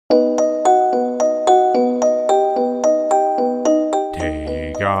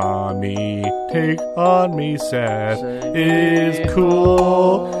take on me, Seth is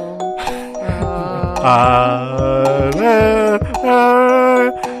cool.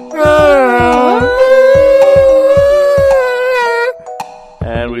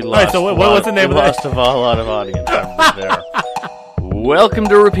 And we lost. All right, so what's the name of that? Lost a lot of audience members there. Welcome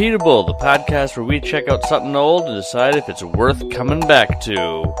to Repeatable, the podcast where we check out something old and decide if it's worth coming back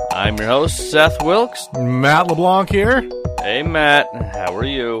to. I'm your host, Seth Wilkes. Matt LeBlanc here. Hey, Matt. How are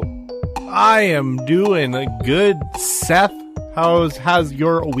you? I am doing good, Seth. How's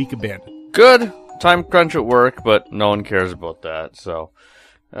your week been? Good. Time crunch at work, but no one cares about that. So,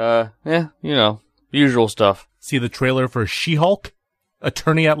 usual stuff. See the trailer for She-Hulk?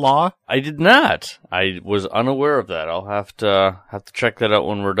 Attorney at Law? I did not. I was unaware of that. I'll have to check that out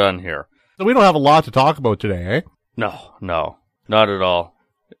when we're done here. So we don't have a lot to talk about today, eh? No, not at all.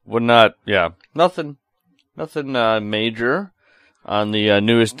 Nothing major on the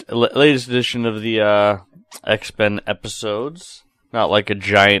latest edition of the X-Men episodes. Not like a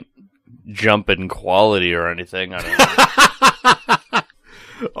giant jump in quality or anything. I don't know.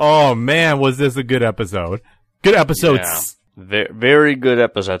 Oh man, was this a good episode? Good episodes. Yeah. Very good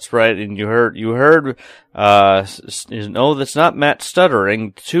episode. That's right. And you heard. No, that's not Matt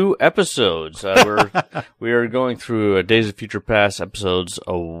stuttering. 2 episodes. We are going through Days of Future Past episodes.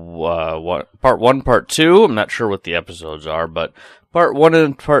 Part 1, part 2. I'm not sure what the episodes are, but part 1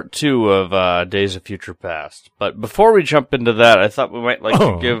 and part 2 of Days of Future Past. But before we jump into that, I thought we might like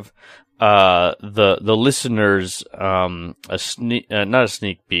to give the listeners not a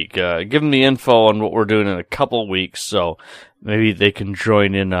sneak peek, give them the info on what we're doing in a couple weeks, so maybe they can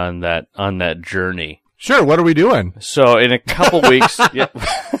join in on that journey. Sure. What are we doing? So in a couple weeks, yeah,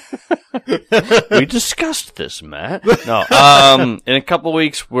 we discussed this, Matt. No, in a couple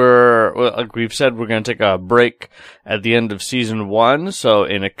weeks like we've said, we're going to take a break at the end of season 1. So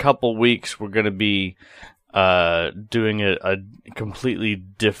in a couple weeks, we're going to be doing a completely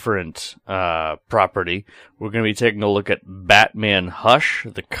different property. We're going to be taking a look at Batman Hush,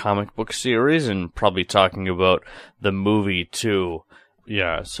 the comic book series, and probably talking about the movie too.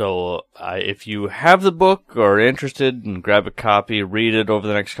 Yeah, so if you have the book or are interested, and grab a copy, read it over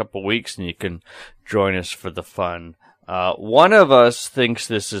the next couple of weeks, and you can join us for the fun. One of us thinks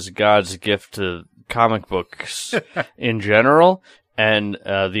this is God's gift to comic books in general, and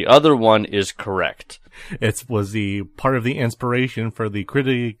the other one is correct. It was the part of the inspiration for the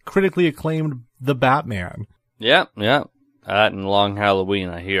critically acclaimed The Batman. Yeah. That and Long Halloween,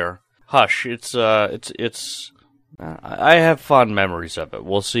 I hear. Hush, it's I have fond memories of it.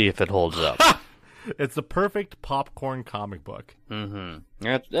 We'll see if it holds up. It's the perfect popcorn comic book.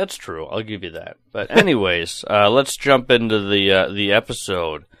 Mm-hmm. That's true. I'll give you that. But anyways, let's jump into the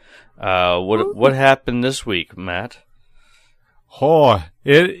episode. What happened this week, Matt? Oh,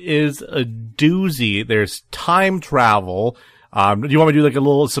 it is a doozy. There's time travel. Do you want me to do like a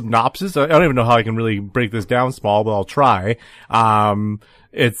little synopsis? I don't even know how I can really break this down small, but I'll try.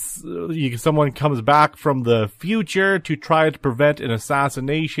 Someone comes back from the future to try to prevent an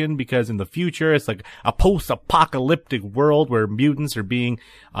assassination because in the future it's like a post-apocalyptic world where mutants are being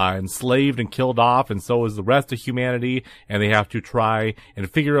enslaved and killed off, and so is the rest of humanity, and they have to try and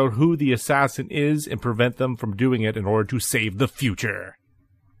figure out who the assassin is and prevent them from doing it in order to save the future.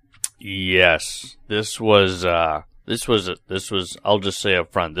 Yes, this was. I'll just say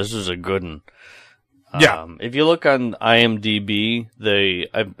up front, this is a good one. Yeah. If you look on IMDb,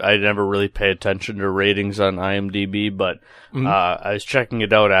 I never really pay attention to ratings on IMDb, but I was checking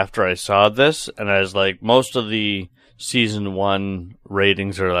it out after I saw this, and I was like, most of the season 1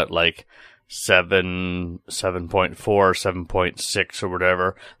 ratings are at like 7, 7.4, 7.6 or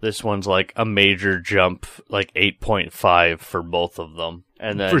whatever. This one's like a major jump, like 8.5 for both of them,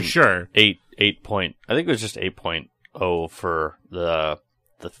 and then for sure 8 point. I think it was just 8.0 for the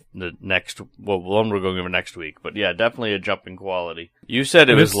next one we're going over next week. But yeah, definitely a jump in quality. You said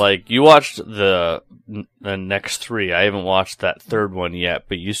it was like you watched the next 3. I haven't watched that third one yet,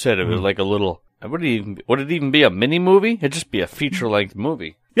 but you said it was like a little. Would it even be a mini movie? It'd just be a feature length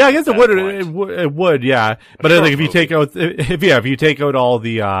movie. Yeah, I guess it would, yeah. But I think if you take out all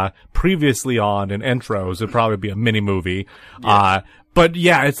the previously on and intros, it'd probably be a mini movie. Yeah. But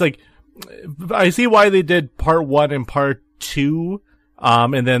yeah, it's like I see why they did part 1 and part 2.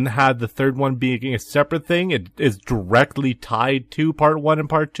 And then had the third one being a separate thing. It is directly tied to part 1 and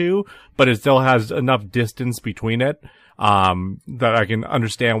part 2, but it still has enough distance between it, that I can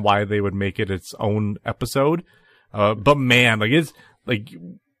understand why they would make it its own episode. But man, like it's like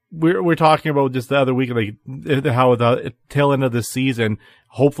we're talking about just the other week, like how the tail end of the season,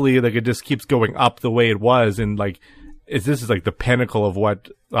 hopefully like it just keeps going up the way it was. And like, this is like the pinnacle of what,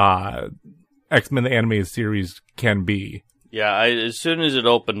 X-Men the Animated Series can be. Yeah, as soon as it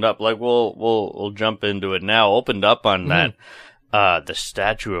opened up, like we'll jump into it now. Opened up on that, the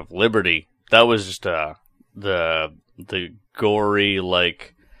Statue of Liberty. That was just the gory,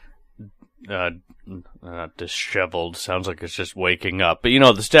 like disheveled. Sounds like it's just waking up. But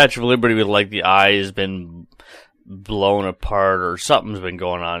the Statue of Liberty with like the eyes been blown apart or something's been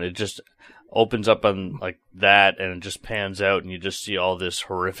going on. It just opens up on like that, and it just pans out, and you just see all this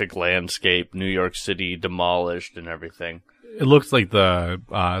horrific landscape, New York City demolished and everything. It looks like the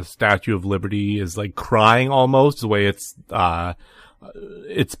Statue of Liberty is like crying almost the way it's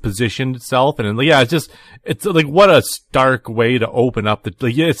positioned itself, and it's like what a stark way to open up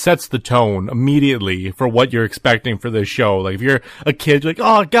it sets the tone immediately for what you're expecting for this show. Like if you're a kid, you're like,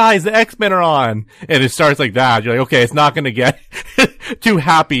 oh guys, the X-Men are on, and it starts like that. You're like, okay, it's not going to get too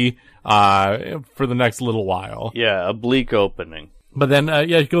happy for the next little while. Yeah, a bleak opening. But then,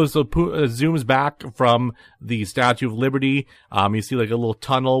 it goes, zooms back from the Statue of Liberty. You see like a little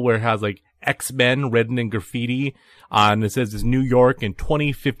tunnel where it has like X-Men written in graffiti. And it says it's New York in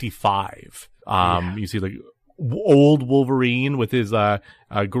 2055. You see like old Wolverine with his,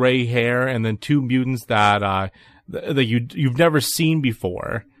 gray hair, and then two mutants that you've never seen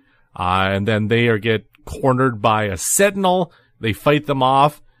before. And then they get cornered by a Sentinel. They fight them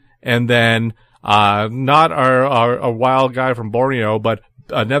off. And then, not our wild guy from Borneo, but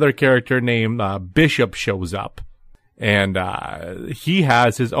another character named Bishop shows up, and he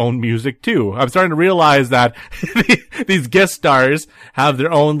has his own music too. I'm starting to realize that these guest stars have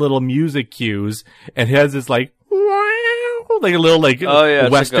their own little music cues, and he has this like a little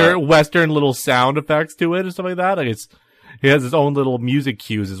Western little sound effects to it and stuff like that. Like he has his own little music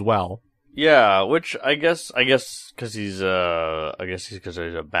cues as well. Yeah, which I guess because he's a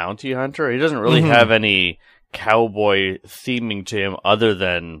bounty hunter. He doesn't really have any cowboy theming to him other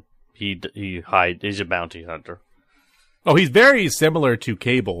than he's a bounty hunter. Oh, he's very similar to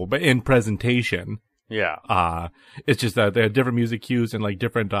Cable, but in presentation. Yeah. It's just that they have different music cues and like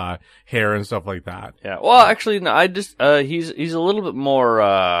different hair and stuff like that. Yeah. Well, actually, no, he's a little bit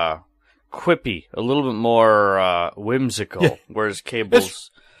more quippy, a little bit more whimsical, whereas Cable's.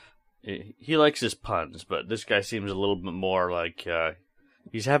 He likes his puns, but this guy seems a little bit more like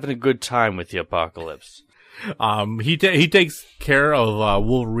he's having a good time with the apocalypse. He takes care of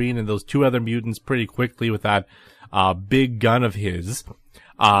Wolverine and those two other mutants pretty quickly with that big gun of his.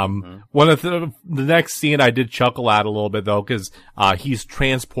 One of the next scene I did chuckle at a little bit though, because he's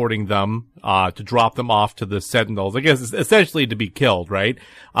transporting them to drop them off to the Sentinels. I guess it's essentially to be killed, right?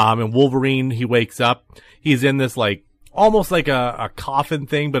 And Wolverine, he wakes up. He's in this like almost like a coffin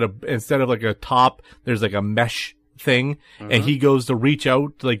thing, but instead of like a top, there's like a mesh thing, and he goes to reach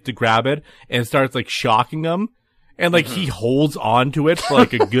out to grab it, and starts like shocking them, and like he holds on to it for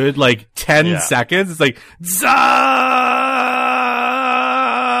like a good like 10 seconds. It's like Zah!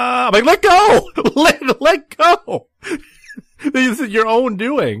 I'm like, let go, let go. This is your own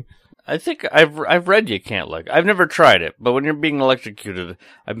doing. I think I've read you can't let go. I've never tried it, but when you're being electrocuted,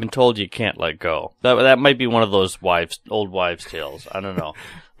 I've been told you can't let go. That might be one of those old wives' tales. I don't know.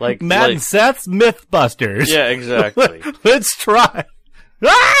 Like Matt and Seth's Mythbusters. Yeah, exactly. Let's try.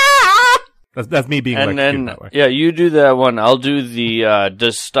 Ah! That's me being electrocuted that way. Yeah, you do that one. I'll do the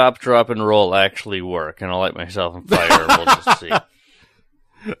does stop, drop, and roll actually work, and I'll light myself on fire. We'll just see.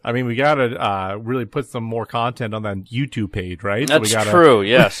 I mean, we gotta really put some more content on that YouTube page, right? That's true,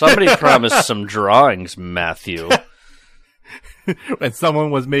 yeah. Somebody promised some drawings, Matthew. And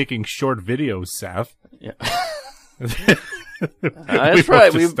someone was making short videos, Seth. Yeah. That's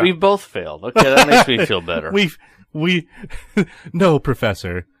right, we both failed. Okay, that makes me feel better. No,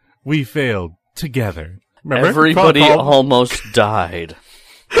 Professor, we failed together. Remember? Everybody almost died.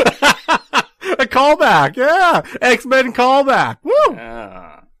 A callback, yeah. X-Men callback. Woo!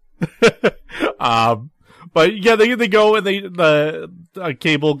 Yeah. But yeah, they go and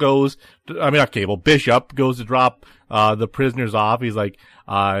Cable goes. Bishop goes to drop the prisoners off. He's like,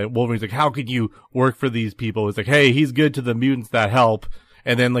 Wolverine's like, how could you work for these people? It's like, hey, he's good to the mutants that help.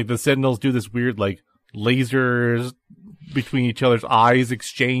 And then like the Sentinels do this weird like lasers between each other's eyes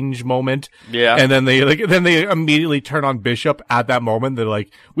exchange moment. Yeah. And then they immediately turn on Bishop at that moment. They're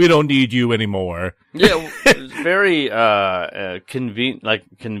like, we don't need you anymore. Yeah. It's very,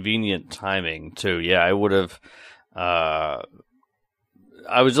 convenient timing too. Yeah. I would have, I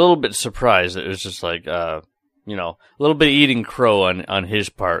was a little bit surprised. It was just like, a little bit eating crow on his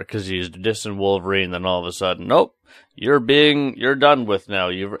part because he's dissing Wolverine. Then all of a sudden, nope. You're done with now.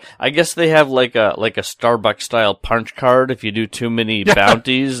 I guess they have like a Starbucks style punch card. If you do too many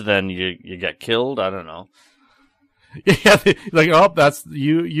bounties, then you get killed. I don't know. Yeah, like, oh, that's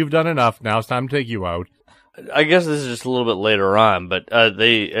you've done enough. Now it's time to take you out. I guess this is just a little bit later on, but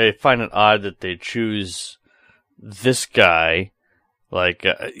they find it odd that they choose this guy. Like,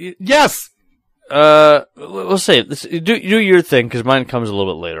 yes. We'll say this. Do your thing, because mine comes a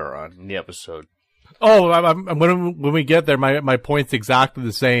little bit later on in the episode. Oh, when we get there, my point's exactly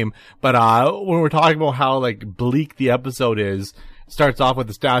the same. But when we're talking about how like bleak the episode is, it starts off with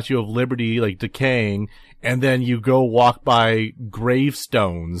the Statue of Liberty like decaying, and then you go walk by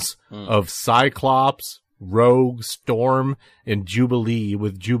gravestones of Cyclops, Rogue, Storm, and Jubilee,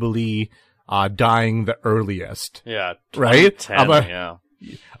 with Jubilee dying the earliest. Yeah, right. Yeah.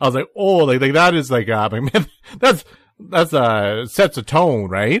 I was like, oh, like that is like, man, that's sets a tone,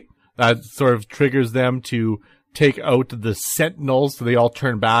 right? That sort of triggers them to take out the Sentinels, so they all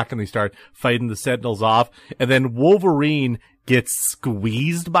turn back and they start fighting the Sentinels off. And then Wolverine gets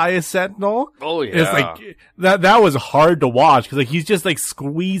squeezed by a Sentinel. Oh yeah, it's like that was hard to watch because like he's just like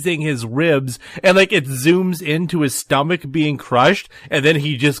squeezing his ribs, and like it zooms into his stomach being crushed, and then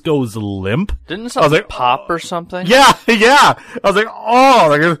he just goes limp. Didn't something pop or something? Yeah. I was like,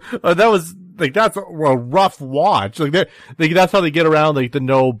 oh, like that was. Like, that's a rough watch. Like, that's how they get around, like, the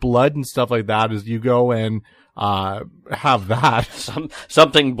no blood and stuff like that, is you go and, have that.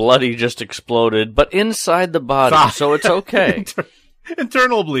 Something bloody just exploded, but inside the body, so it's okay.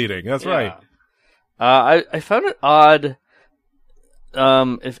 Internal bleeding, that's right. I found it odd.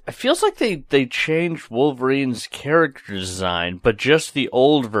 It feels like they changed Wolverine's character design, but just the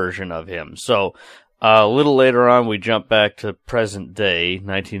old version of him. So, a little later on, we jump back to present day,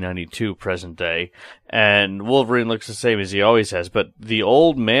 1992 present day, and Wolverine looks the same as he always has, but the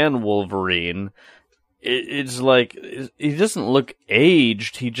old man Wolverine, it's like, he doesn't look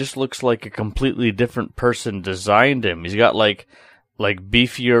aged, he just looks like a completely different person designed him. He's got like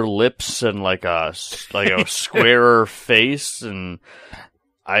beefier lips and like a squarer face, and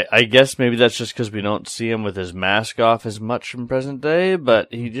I guess maybe that's just because we don't see him with his mask off as much in present day,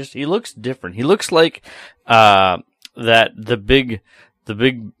 but he looks different. He looks like the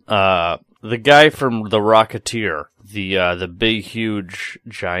guy from The Rocketeer, the big, huge,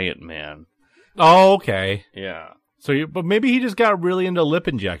 giant man. Oh, okay. Yeah. So, but maybe he just got really into lip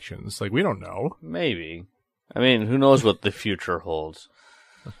injections. Like, we don't know. Maybe. I mean, who knows what the future holds?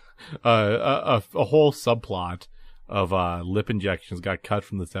 A whole subplot of lip injections got cut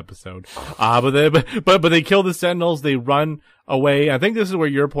from this episode. But they kill the Sentinels, they run away. I think this is where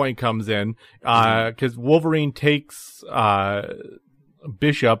your point comes in, because Wolverine takes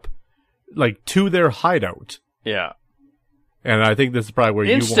Bishop like to their hideout. Yeah. And I think this is probably where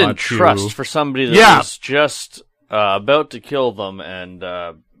you want to instant trust for somebody that was just about to kill them and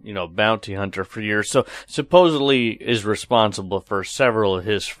bounty hunter for years. So supposedly is responsible for several of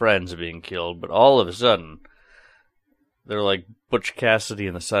his friends being killed, but all of a sudden they're like Butch Cassidy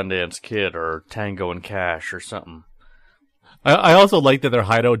and the Sundance Kid, or Tango and Cash, or something. I also like that their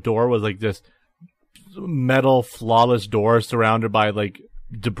hideout door was like this metal, flawless door surrounded by like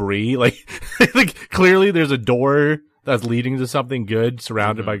debris. Like clearly there's a door that's leading to something good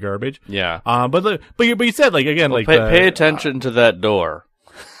surrounded by garbage. Yeah. But you said like again, like pay attention to that door.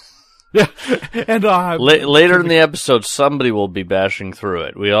 Yeah, and later in the episode, somebody will be bashing through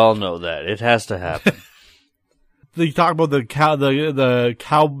it. We all know that it has to happen. They talk about the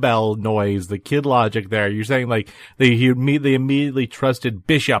cowbell noise, the kid logic there. You're saying like they immediately trusted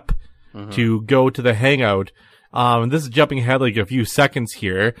Bishop to go to the hangout. And this is jumping ahead like a few seconds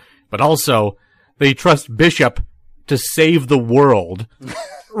here, but also they trust Bishop to save the world.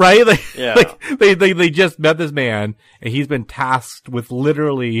 Right? They just met this man and he's been tasked with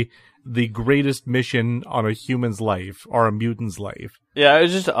literally the greatest mission on a human's life or a mutant's life. Yeah,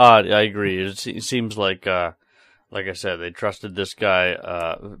 it's just odd. I agree. It seems like I said, they trusted this guy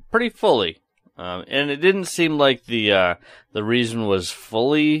pretty fully, and it didn't seem like the reason was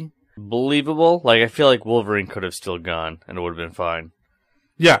fully believable. Like, I feel like Wolverine could have still gone, and it would have been fine.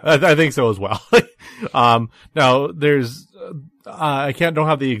 Yeah, I think so as well. Now there's I don't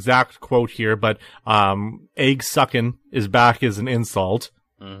have the exact quote here, but egg sucking is back as an insult.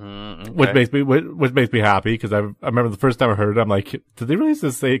 Okay. Which makes me happy, because I remember the first time I heard it, I'm like, did they really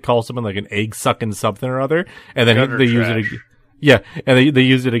just say call someone like an egg sucking something or other? And then they use it. Yeah, and they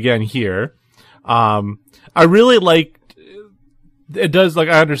use it again here. I really liked it. Does like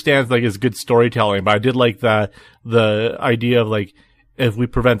I understand like it's good storytelling, but I did like the idea of like if we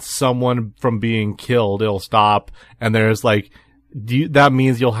prevent someone from being killed, it'll stop. And there's like, that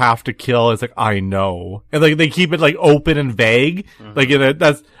means you'll have to kill. It's like, I know. And like, they keep it like open and vague. Like, I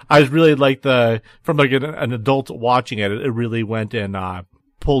just really like from like an adult watching it, it really went and,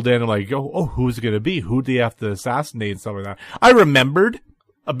 pulled in and like, oh, who's it going to be? Who do you have to assassinate and stuff like that? I remembered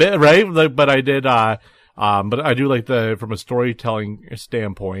a bit, right? Like, but I did, but I do like from a storytelling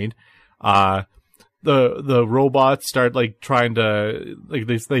standpoint, the robots start like trying to, like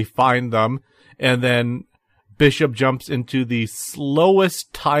they find them, and then Bishop jumps into the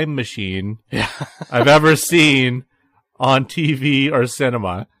slowest time machine I've ever seen on TV or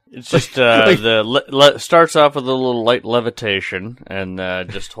cinema. It's just starts off with a little light levitation and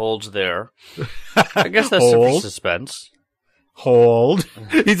just holds there. I guess that's for suspense. Hold.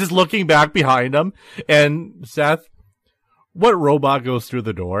 He's just looking back behind him. And Seth, what robot goes through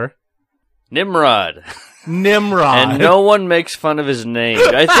the door? Nimrod. And no one makes fun of his name.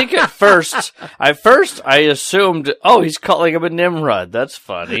 I think at first I assumed, oh, he's calling him a Nimrod. That's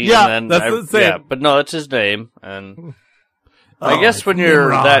funny. Yeah, and then that's the same. Yeah, but no, that's his name. And I guess when you're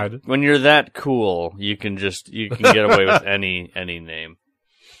that cool, you can get away with any name.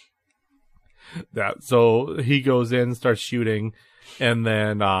 Yeah. So he goes in, starts shooting, and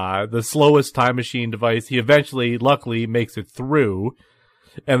then the slowest time machine device, he eventually, luckily, makes it through.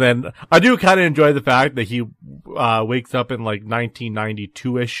 And then I do kind of enjoy the fact that he wakes up in like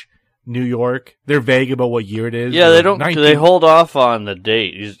 1992-ish New York. They're vague about what year it is. Yeah, they don't. They hold off on the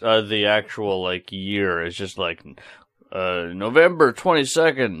date. The actual like year is just like November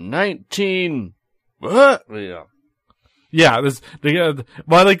 22nd, 19. What? Yeah. Yeah, well,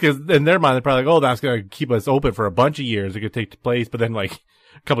 I like this, in their mind, they're probably like, oh, that's going to keep us open for a bunch of years. It could take place, but then like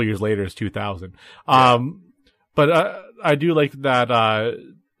a couple years later, it's 2000. Yeah. But I do like that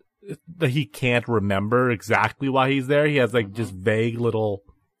he can't remember exactly why he's there. He has like just vague little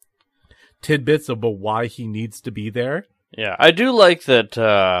tidbits about why he needs to be there. Yeah, I do like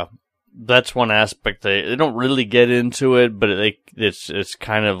that. That's one aspect. They don't really get into it, but it's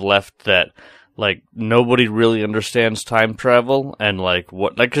kind of left that like nobody really understands time travel and like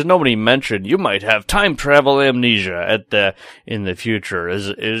what, like, because nobody mentioned you might have time travel amnesia in the future.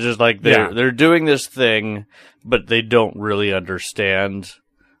 It's just like they're doing this thing, but they don't really understand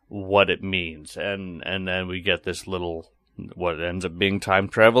what it means, and then we get this little what ends up being time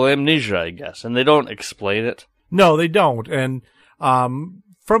travel amnesia, I guess, and they don't explain it. No, they don't, and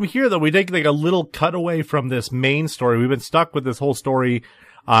from here though we take like a little cutaway from this main story. We've been stuck with this whole story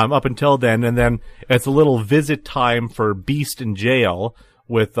up until then, and then it's a little visit time for Beast in jail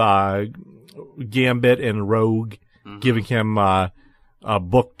with Gambit and Rogue giving him a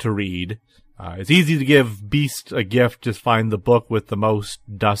book to read. It's easy to give Beast a gift, just find the book with the most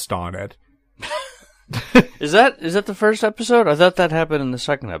dust on it. Is that the first episode? I thought that happened in the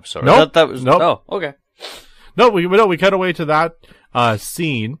second episode. Nope. I thought that was nope. Oh, okay. No, we cut away to that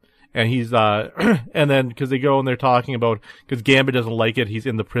scene. And he's, and then, cause they go and they're talking about, cause Gambit doesn't like it, he's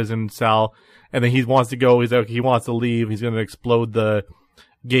in the prison cell, and then he wants to go, he wants to leave, he's gonna explode the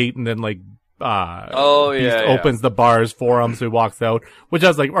gate, and then like, Beast opens the bars for him, so he walks out, which I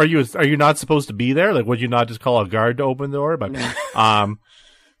was like, are you not supposed to be there? Like, would you not just call a guard to open the door? But, I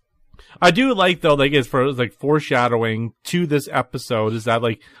do like though, like, as far as like foreshadowing to this episode, is that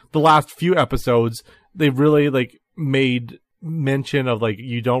like, the last few episodes, they really like made mention of like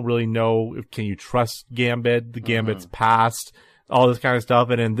you don't really know if can you trust Gambit, the Gambit's past, all this kind of stuff.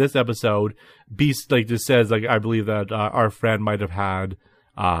 And in this episode, Beast like just says like I believe that our friend might have had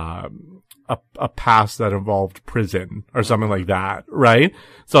a past that involved prison or something like that, right?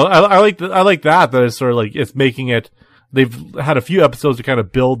 So I like that it's sort of like it's making it. They've had a few episodes to kind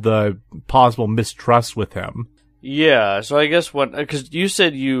of build the possible mistrust with him. Yeah, so I guess because you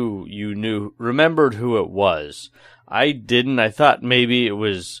said you remembered who it was. I didn't. I thought maybe it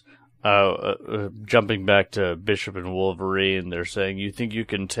was jumping back to Bishop and Wolverine. They're saying, you think you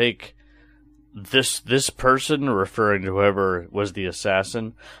can take this person, referring to whoever was the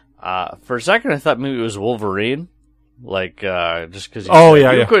assassin. For a second, I thought maybe it was Wolverine. Like, just because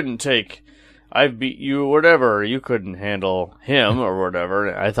you couldn't take, I beat you, whatever, you couldn't handle him or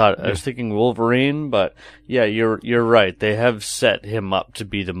whatever. I was thinking Wolverine, but yeah, you're right. They have set him up to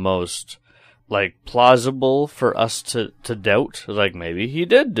be the most like plausible for us to doubt, like maybe he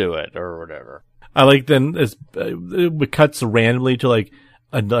did do it or whatever. I like then it cuts randomly to like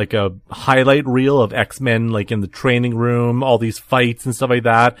a highlight reel of X-Men like in the training room, all these fights and stuff like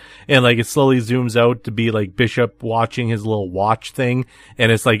that, and like it slowly zooms out to be like Bishop watching his little watch thing, and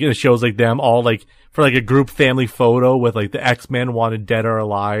it's like it shows like them all like for like a group family photo with like the X-Men Wanted Dead or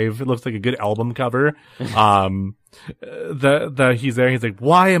Alive. It looks like a good album cover. He's there. He's like,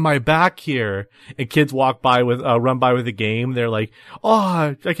 why am I back here? And kids walk by run by with a game. They're like,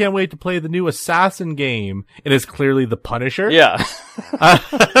 oh, I can't wait to play the new Assassin game. And it's clearly the Punisher. Yeah.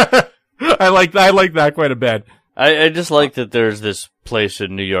 I like that quite a bit. I just like that there's this place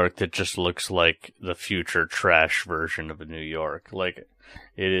in New York that just looks like the future trash version of New York. Like,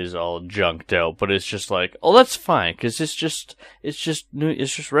 it is all junked out, but it's just like, oh, that's fine, because it's just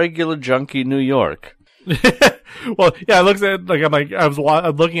regular junky New York. Well, yeah, it looks at like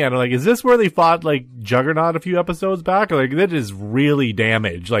I'm looking at it like, is this where they fought like Juggernaut a few episodes back? Like, that is really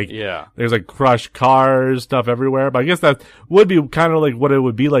damaged. Like, yeah, there's like crushed cars, stuff everywhere. But I guess that would be kind of like what it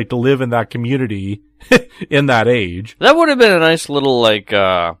would be like to live in that community in that age. That would have been a nice little like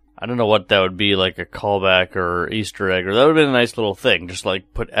I don't know what that would be, like a callback or Easter egg, or that would have been a nice little thing. Just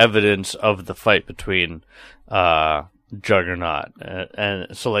like put evidence of the fight between Juggernaut,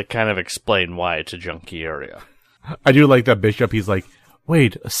 and so like kind of explain why it's a junky area. I do like that Bishop. He's like,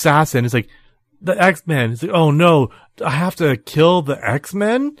 wait, assassin. He's like, the X-Men. He's like, oh no, I have to kill the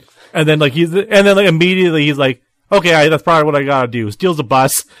X-Men? And then like immediately he's like, okay, that's probably what I gotta do. Steals a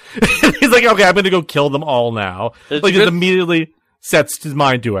bus. He's like, okay, I'm gonna go kill them all now. Like, just immediately sets his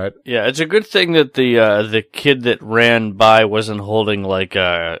mind to it. Yeah, it's a good thing that the kid that ran by wasn't holding like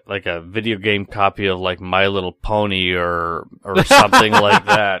a video game copy of like My Little Pony or something like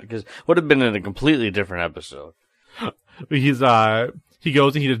that, because would have been in a completely different episode. He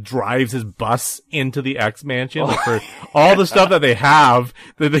goes and he just drives his bus into the X Mansion like, for all the stuff that they have.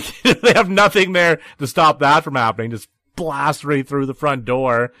 They have nothing there to stop that from happening. Just blast right through the front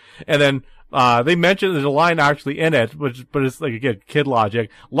door, and then they mentioned there's a line actually in it, but it's like, again, kid logic.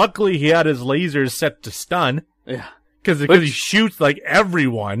 Luckily, he had his lasers set to stun. Yeah, because he shoots like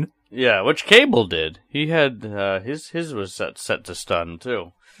everyone. Yeah, which Cable did. He had his was set to stun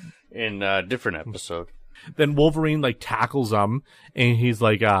too, in a different episode. Then Wolverine like tackles him, and he's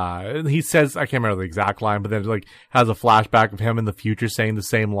like, he says, I can't remember the exact line, but then like has a flashback of him in the future saying the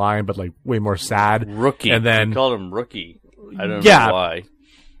same line, but like way more sad. Rookie, and then he called him Rookie. I don't know why.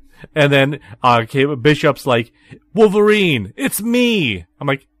 And then Bishop's like, Wolverine, it's me. I'm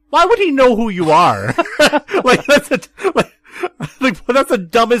like, why would he know who you are? Like that's the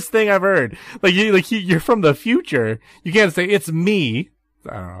dumbest thing I've heard. Like you're from the future. You can't say it's me.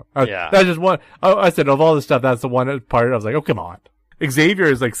 I don't know. Yeah. That's just one. I said, of all the stuff, that's the one part I was like, oh, come on. Xavier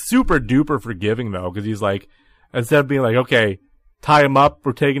is like super duper forgiving though, because he's like, instead of being like, okay, tie him up,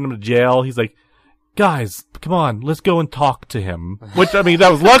 we're taking him to jail, he's like, guys, come on, let's go and talk to him. Which, I mean,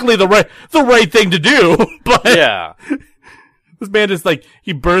 that was luckily the right thing to do. But yeah, this man just like,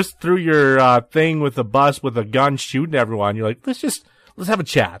 he bursts through your thing with a bus with a gun shooting everyone. You're like, let's have a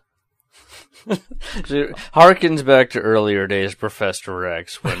chat. So it harkens back to earlier days, Professor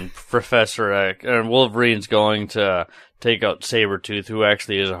X, when Professor X and Wolverine's going to take out Sabretooth, who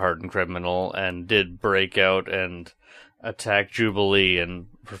actually is a hardened criminal and did break out and attack Jubilee, and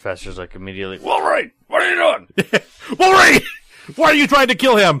Professor's like immediately, Wolverine, what are you doing? Wolverine, why are you trying to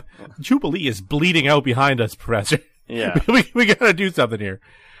kill him? Jubilee is bleeding out behind us, Professor. Yeah, we gotta do something here.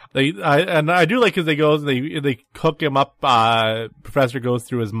 I do like, because they cook him up. Professor goes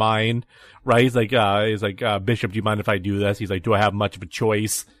through his mind, right? He's like, Bishop, do you mind if I do this? He's like, do I have much of a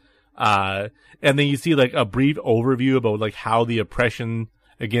choice? And then you see like a brief overview about like how the oppression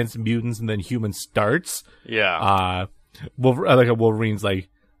against mutants and then humans starts. Yeah. Wolverine's like,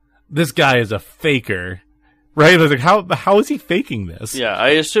 this guy is a faker, right? I was like, how is he faking this? Yeah, I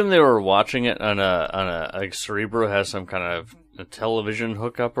assume they were watching it on a like Cerebro has some kind of a television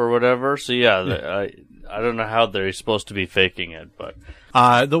hookup or whatever. So yeah. I don't know how they're supposed to be faking it, but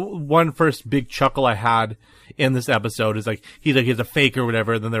the one first big chuckle I had in this episode is like he's a fake or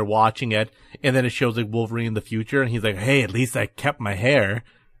whatever, and then they're watching it, and then it shows like Wolverine in the future, and he's like, hey, at least I kept my hair.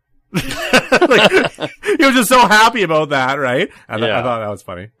 Like, he was just so happy about that, right? I thought that was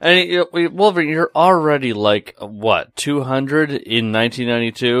funny. And Wolverine, you're already like what, 200 in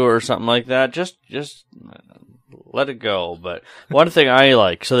 1992 or something like that. Just let it go. But one thing I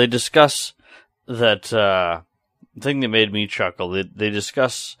like, so they discuss that thing that made me chuckle. They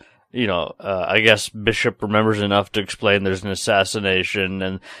discuss, I guess Bishop remembers enough to explain there's an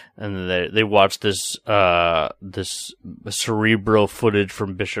assassination, and they watch this Cerebro footage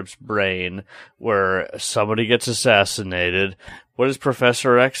from Bishop's brain where somebody gets assassinated. What does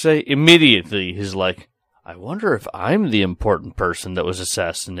Professor X say? Immediately, he's like, I wonder if I'm the important person that was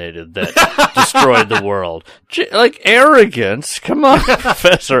assassinated that destroyed the world. Like arrogance. Come on,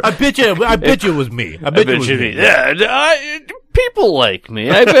 Professor. I bet you it was me. I bet you it was me. Yeah, people like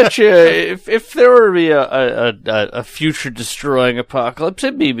me. I bet you if there were to be a future destroying apocalypse,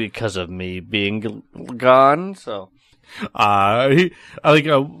 it'd be because of me being gone. So. When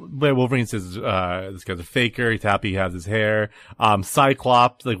Wolverine says, this guy's a faker. He's happy he has his hair.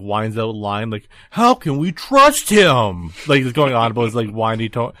 Cyclops, like, whines out a line, like, how can we trust him? Like, he's going on about his, like, whiny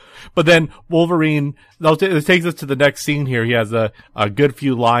tone. But then Wolverine, this takes us to the next scene here. He has a good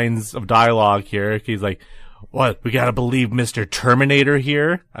few lines of dialogue here. He's like, what? We gotta believe Mr. Terminator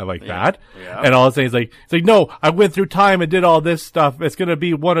here? I like that. Yeah. And all of a sudden he's like, no, I went through time and did all this stuff. It's gonna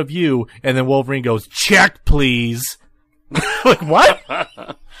be one of you. And then Wolverine goes, check, please. Like, what?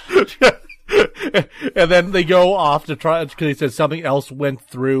 And then they go off to try, because he says something else went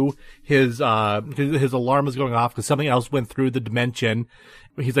through his alarm was going off because something else went through the dimension.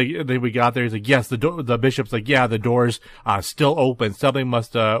 He's like, then we got there. He's like, yes, the bishop's like, yeah, the door's still open. Something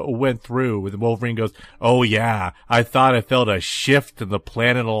must went through. And Wolverine goes, oh yeah, I thought I felt a shift in the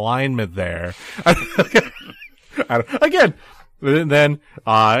planet alignment there. Again, and then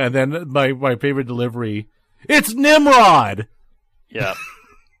my favorite delivery, it's Nimrod. Yeah.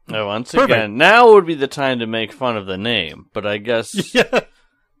 No, once again, now would be the time to make fun of the name, but I guess. Yeah.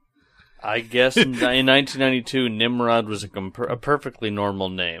 I guess in 1992, Nimrod was a perfectly normal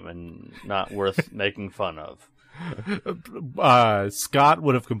name and not worth making fun of. Scott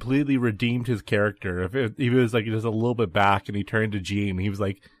would have completely redeemed his character if he was like just a little bit back and he turned to Gene. He was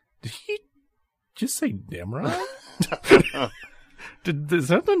like, "Did he just say Nimrod? Is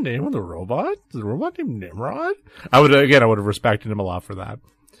that the name of the robot? Is the robot named Nimrod?" I would have respected him a lot for that.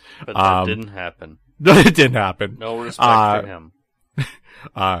 But that didn't happen. No, it didn't happen. No respect for him.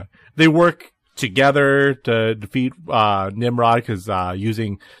 They work together to defeat Nimrod because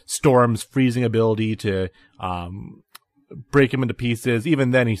using Storm's freezing ability to break him into pieces.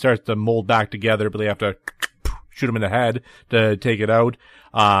 Even then, he starts to mold back together, but they have to shoot him in the head to take it out.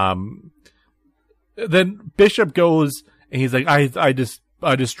 Then Bishop goes and he's like,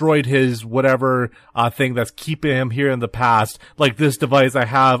 I destroyed his whatever thing that's keeping him here in the past, like this device I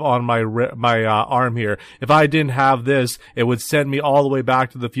have on my arm here. If I didn't have this, it would send me all the way back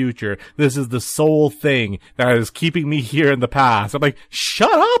to the future. This is the sole thing that is keeping me here in the past. I'm like,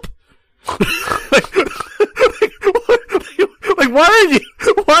 shut up! Why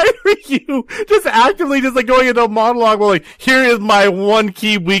are you just actively just like going into a monologue where like, here is my one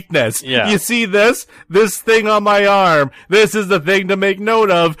key weakness. Yeah. You see this thing on my arm. This is the thing to make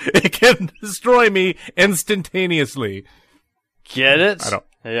note of. It can destroy me instantaneously. Get it? I don't.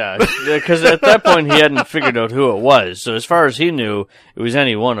 Yeah, because at that point he hadn't figured out who it was. So as far as he knew, it was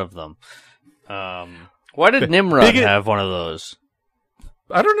any one of them. Why did Nimrod have one of those?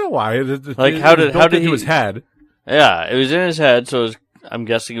 I don't know why. Like how did he his head? Yeah, it was in his head, so I'm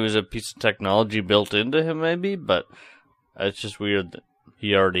guessing it was a piece of technology built into him, maybe, but it's just weird that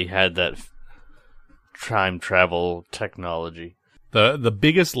he already had that time travel technology. The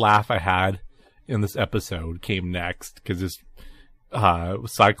biggest laugh I had in this episode came next, because it's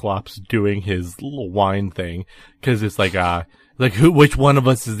Cyclops doing his little whine thing, because it's like which one of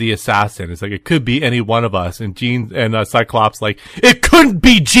us is the assassin? It's like, it could be any one of us. And Jean and Cyclops like, it couldn't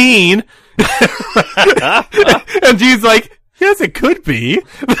be Jean. And Jean's like, yes, it could be.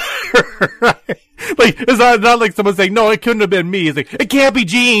 Right? Like, it's not like someone saying, no, it couldn't have been me. It's like, it can't be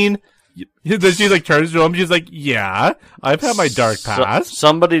Jean. Then she like turns to him. She's like, yeah, I've had my dark past.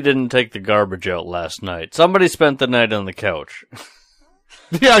 Somebody didn't take the garbage out last night. Somebody spent the night on the couch.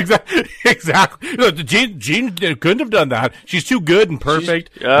 Yeah, exactly. No, Jean couldn't have done that. She's too good and perfect,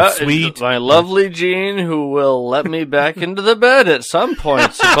 and sweet. My lovely Jean, who will let me back into the bed at some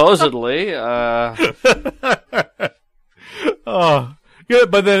point, supposedly. Oh,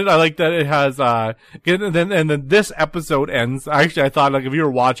 good. But then I like that it has. And then this episode ends. Actually, I thought like if you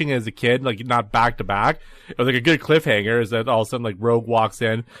were watching it as a kid, like not back to back, it was like a good cliffhanger. Is that all of a sudden like Rogue walks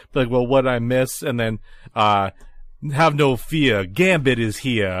in, like, well, what did I miss? And then have no fear, Gambit is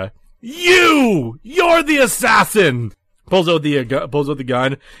here. You're the assassin. Pulls out the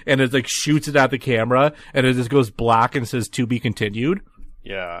gun, and it like shoots it at the camera, and it just goes black and says "to be continued."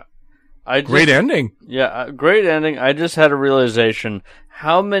 Yeah, great ending. Yeah, great ending. I just had a realization: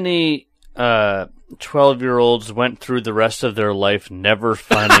 how many 12-year-olds went through the rest of their life never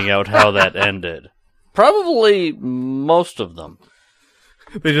finding out how that ended? Probably most of them.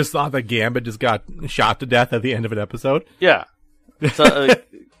 They just thought that Gambit just got shot to death at the end of an episode? Yeah.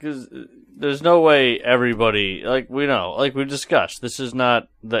 Because there's no way everybody, like we know, like we discussed, this is not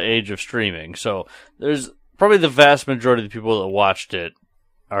the age of streaming. So there's probably the vast majority of the people that watched it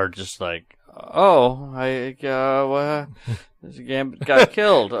are just like, oh, Gambit got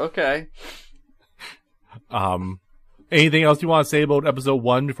killed. Okay. anything else you want to say about episode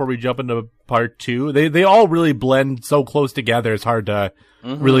 1 before we jump into part 2? They all really blend so close together. It's hard to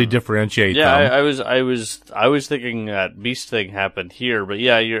really differentiate them. I was thinking that Beast thing happened here, but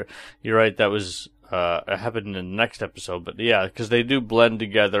yeah, you're right. That was it happened in the next episode. But yeah, because they do blend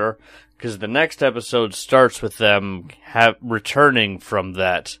together. Because the next episode starts with them returning from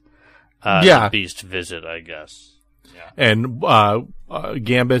that Beast visit, I guess. Yeah. And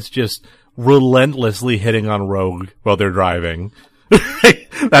Gambit's just relentlessly hitting on Rogue while they're driving.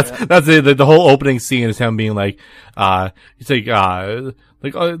 That's the whole opening scene is him being like, he's like,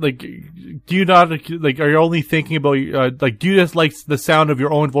 do you not, like, are you only thinking about, like, do you just like the sound of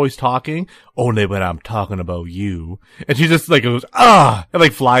your own voice talking? Only when I'm talking about you. And she just, like, goes, and,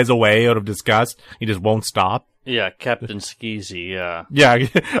 like, flies away out of disgust. He just won't stop. Yeah, Captain Skeezy, yeah. Yeah.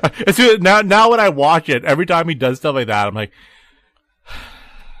 Now when I watch it, every time he does stuff like that, I'm like,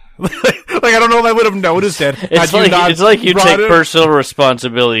 like, I don't know if I would have noticed it. It's like you take personal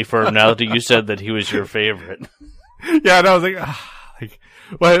responsibility for him now that you said that he was your favorite. Yeah, and I was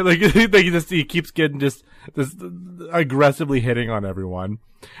like, he keeps getting just this aggressively hitting on everyone.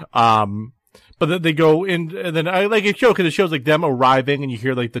 But then they go in, and then I like it because it shows like them arriving, and you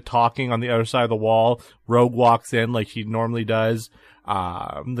hear like the talking on the other side of the wall. Rogue walks in like she normally does,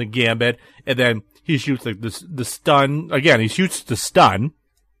 the Gambit, and then he shoots like the stun again. He shoots the stun.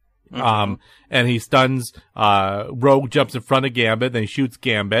 And he stuns, Rogue jumps in front of Gambit, then he shoots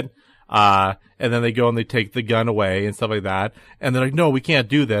Gambit, and then they go and they take the gun away and stuff like that. And they're like, no, we can't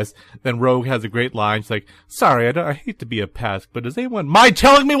do this. Then Rogue has a great line. She's like, sorry, I hate to be a pest, but does anyone mind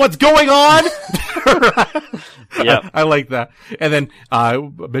telling me what's going on? Yeah. I like that. And then,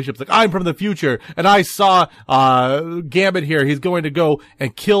 Bishop's like, I'm from the future, and I saw, Gambit here. He's going to go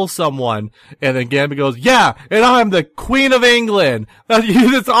and kill someone. And then Gambit goes, yeah, and I'm the Queen of England.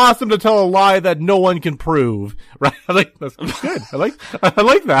 It's awesome to tell a lie that no one can prove. Right? That's good. I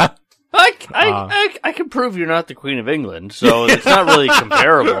like that. I can prove you're not the Queen of England, so it's not really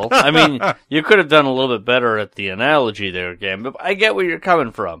comparable. I mean, you could have done a little bit better at the analogy there, Gambit. I get where you're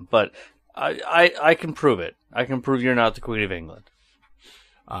coming from, but I can prove it. I can prove you're not the Queen of England.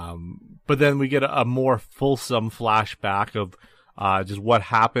 But then we get a more fulsome flashback of just what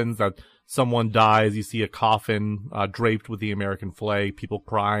happens. That someone dies. You see a coffin draped with the American flag. People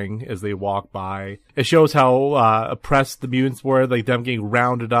crying as they walk by. It shows how oppressed the mutants were, like them getting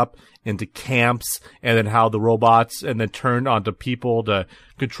rounded up into camps, and then how the robots and then turned onto people to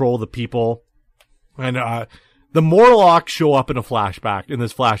control the people. And the Morlocks show up in this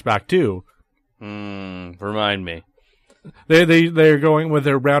flashback too. Remind me. They're going when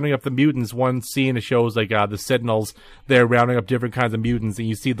they're rounding up the mutants. One scene it shows like the Sentinels. They're rounding up different kinds of mutants, and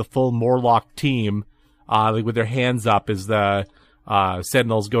you see the full Morlock team, like with their hands up as the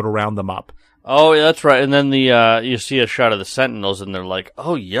Sentinels go to round them up. Oh, yeah, that's right. And then you see a shot of the Sentinels, and they're like,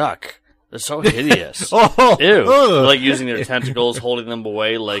 "Oh, yuck! They're so hideous. Oh, ew!" They're like using their tentacles, holding them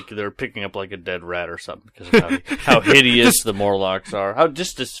away, like they're picking up like a dead rat or something. Because of how hideous the Morlocks are, how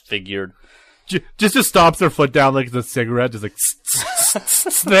just disfigured. Just stomps their foot down like it's a cigarette, just like,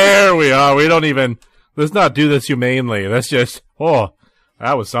 there we are. We don't even, let's not do this humanely. Let's just, that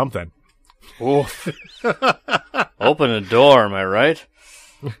was something. Oof. Open a door, am I right?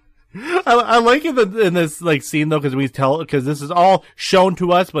 I like it in this like scene though, because this is all shown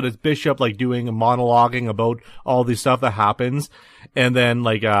to us, but it's Bishop like doing a monologuing about all the stuff that happens, and then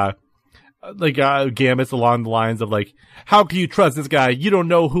Gambit's along the lines of like, how can you trust this guy? You don't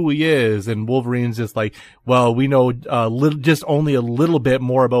know who he is. And Wolverine's just like, well, we know just only a little bit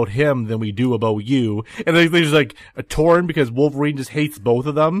more about him than we do about you. And they're just like torn because Wolverine just hates both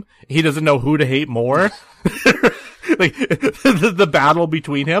of them. He doesn't know who to hate more. Like the battle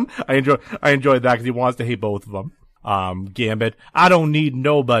between him. I enjoyed that because he wants to hate both of them. Gambit, I don't need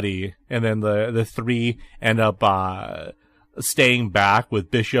nobody. And then the three end up staying back with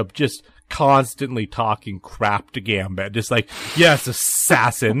Bishop just constantly talking crap to Gambit. Just like, yes,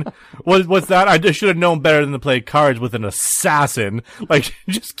 assassin. What's that? I just should have known better than to play cards with an assassin. Like,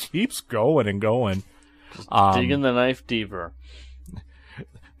 it just keeps going and going. Digging the knife deeper.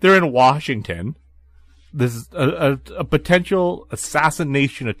 They're in Washington. This is a potential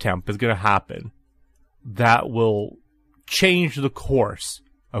assassination attempt is going to happen that will change the course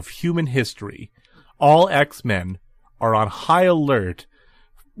of human history. All X-Men are on high alert.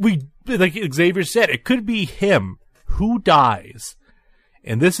 Like Xavier said, it could be him who dies.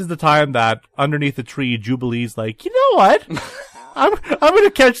 And this is the time that underneath the tree, Jubilee's like, you know what? I'm going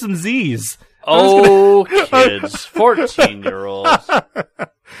to catch some Z's. Oh, kids. 14-year-olds.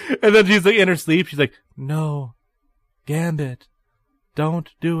 And then she's like in her sleep. She's like, no, Gambit. Don't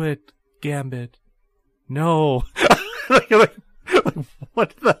do it, Gambit. No. like,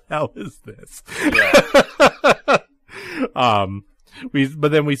 what the hell is this? Yeah.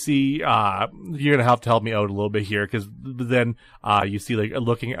 But then we see, you're gonna have to help me out a little bit here, because then, you see, like,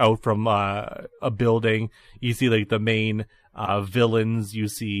 looking out from, a building, you see, like, the main, villains, you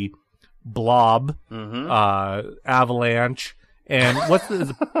see Blob, Avalanche, and what's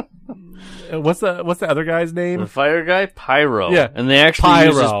the other guy's name? The fire guy? Pyro. Yeah. And they actually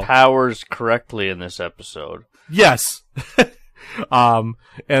use his powers correctly in this episode. Yes. And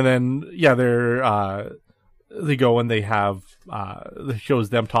then, yeah, they go and they have, it shows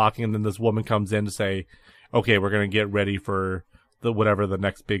them talking, and then this woman comes in to say, okay, we're going to get ready for whatever the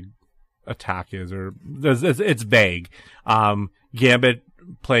next big attack is, or it's vague. Gambit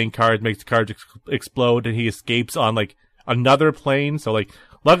playing cards makes the cards explode, and he escapes on, like, another plane. So, like,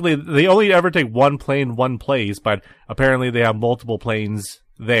 luckily they only ever take one plane one place, but apparently they have multiple planes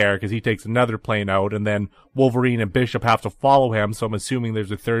there, because he takes another plane out, and then Wolverine and Bishop have to follow him, so I'm assuming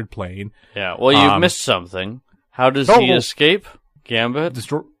there's a third plane. Yeah, well, you've missed something. How does he escape, Gambit?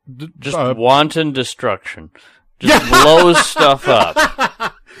 Just wanton destruction. Just blows stuff up.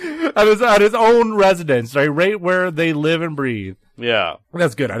 At his own residence, right where they live and breathe. Yeah.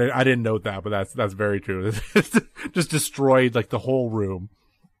 That's good. I didn't note that, but that's very true. Just destroyed, like, the whole room.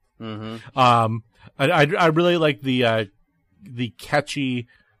 Mm-hmm. I really like the catchy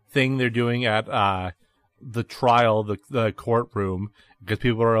thing they're doing at the trial, the courtroom, because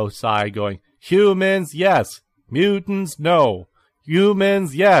people are outside going, humans, yes. Mutants, no.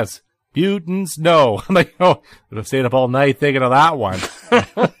 Humans, yes. Mutants, no. I'm like, oh, I've stayed up all night thinking of that one.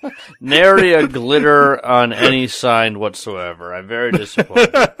 Nary a glitter on any sign whatsoever. I'm very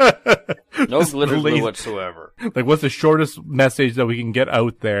disappointed. No glitter glue whatsoever. Like, what's the shortest message that we can get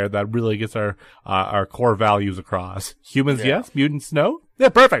out there that really gets our core values across? Humans, yes. Mutants, no. Yeah,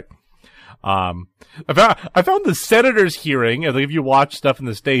 perfect. I found the senator's hearing, like, if you watch stuff in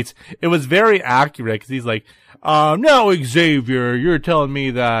the States, it was very accurate, because he's like, no, Xavier, you're telling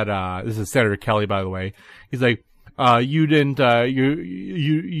me that, this is Senator Kelly, by the way. He's like, you didn't,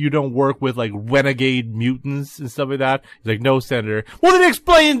 you don't work with, like, renegade mutants and stuff like that. He's like, no, Senator. Well, then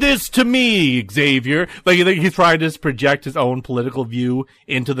explain this to me, Xavier. Like he's trying to just project his own political view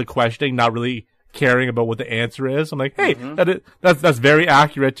into the questioning, not really caring about what the answer is. I'm like, hey, that's very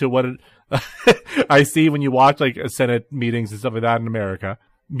accurate to what I see when you watch, like, Senate meetings and stuff like that in America.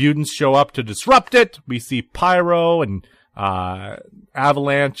 Mutants show up to disrupt it. We see Pyro and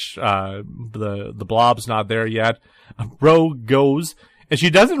Avalanche. The Blob's not there yet. Rogue goes, and she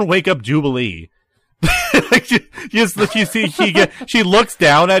doesn't wake up Jubilee. Like, she looks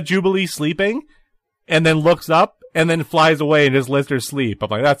down at Jubilee sleeping, and then looks up, and then flies away and just lets her sleep. I'm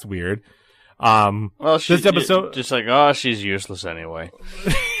like, that's weird. Well, this episode, just like, oh, she's useless anyway.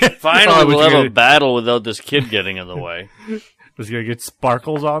 Finally, we'll have a battle without this kid getting in the way. Just gonna get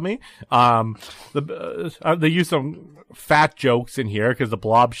sparkles on me. They use some fat jokes in here because the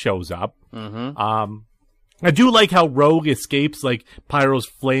Blob shows up. Mm-hmm. I do like how Rogue escapes, like, Pyro's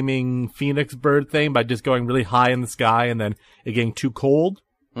flaming phoenix bird thing by just going really high in the sky and then it getting too cold.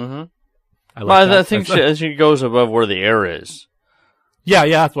 Mm-hmm. I think she goes above where the air is. Yeah,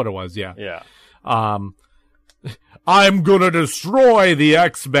 that's what it was. Yeah. Yeah. I'm gonna destroy the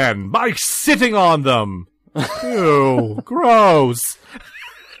X-Men by sitting on them. Ew, gross.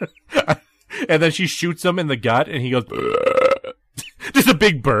 And then she shoots him in the gut, and he goes, just a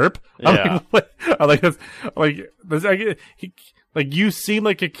big burp. Yeah. You seem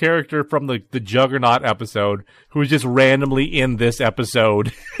like a character from the Juggernaut episode who is just randomly in this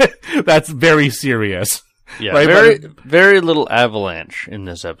episode. That's very serious. Yeah, right? very little Avalanche in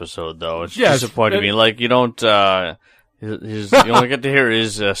this episode, though. It's disappointing me. Like, you don't, you only get to hear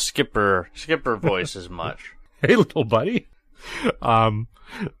his skipper voice as much. Hey, little buddy. I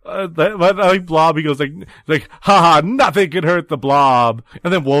like Blob. He goes like, haha, nothing can hurt the Blob.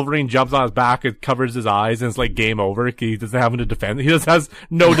 And then Wolverine jumps on his back and covers his eyes, and it's like game over. He doesn't have to defend. He just has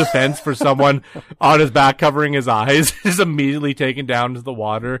no defense for someone on his back covering his eyes. Just immediately taken down into the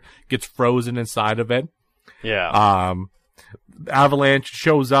water, gets frozen inside of it. Yeah. Avalanche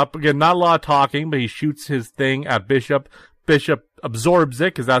shows up again. Not a lot of talking, but he shoots his thing at Bishop. Bishop absorbs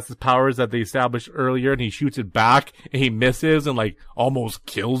it because that's the powers that they established earlier, and he shoots it back, and he misses and like almost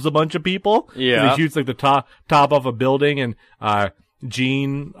kills a bunch of people. Yeah, he shoots like the top of a building, and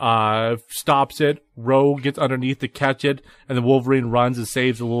Jean stops it. Rogue gets underneath to catch it, and then Wolverine runs and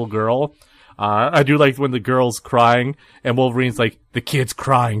saves the little girl. I do like when the girl's crying, and Wolverine's like, "The kid's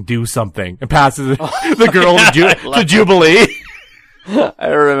crying, do something," and passes the girl to Jubilee. I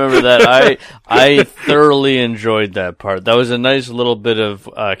remember that. I thoroughly enjoyed that part. That was a nice little bit of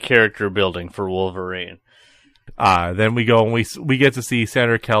character building for Wolverine. Then we go and we get to see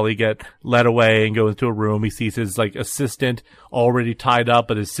Senator Kelly get led away and go into a room. He sees his like assistant already tied up,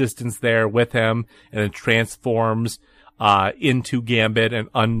 but his assistant's there with him, and it transforms into Gambit and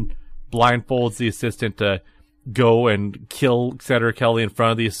blindfolds the assistant to go and kill Senator Kelly in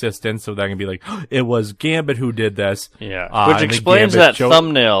front of the assistant, so that can be like, it was Gambit who did this. Yeah, which explains that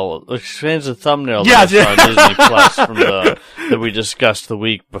thumbnail. Explains the thumbnail on Disney Plus from that we discussed the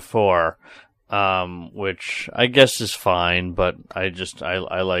week before. Which I guess is fine, but I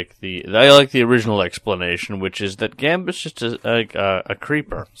like the original explanation, which is that Gambit's just a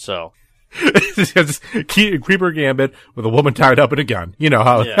creeper. So creeper Gambit with a woman tied up in a gun. You know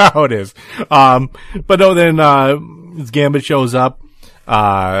how it is. But no, then as Gambit shows up,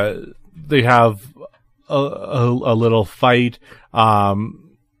 they have a little fight. They have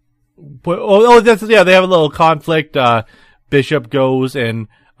a little conflict. Bishop goes and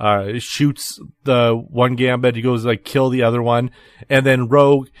shoots the one Gambit. He goes to like kill the other one, and then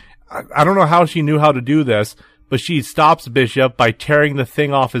Rogue, I don't know how she knew how to do this, but she stops Bishop by tearing the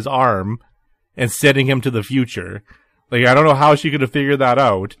thing off his arm and sending him to the future. Like, I don't know how she could have figured that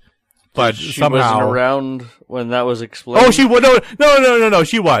out, but she somehow wasn't around when that was explained. Oh, she would no.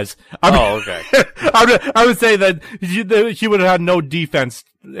 She was. Okay. I would say that she would have had no defense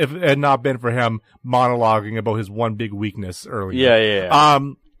if it had not been for him monologuing about his one big weakness earlier. Yeah.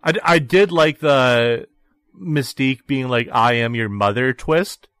 I did like the Mystique being like, "I am your mother"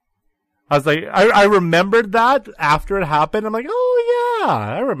 twist. I was like, I remembered that after it happened. I'm like, oh yeah,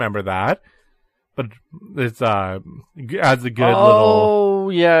 I remember that. But it's adds a good little. Oh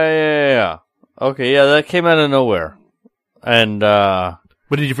yeah. Okay, yeah, that came out of nowhere. And but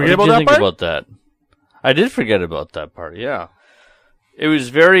did you forget about that part? Think about that? I did forget about that part. Yeah, it was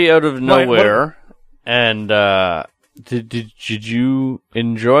very out of nowhere. And did you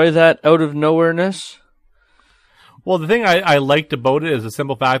enjoy that out of nowhereness? Well, the thing I liked about it is the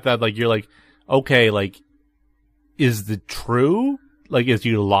simple fact that, like, you're like, okay, like, is it true? Like, is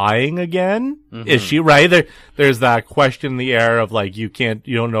you lying again? Mm-hmm. Is she right? There's that question in the air of, like, you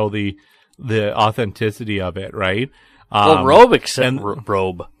don't know the authenticity of it, right? Well, Robe. She's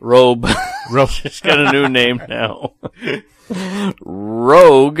got a new name now.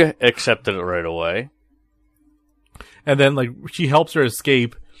 Rogue accepted it right away. And then, like, she helps her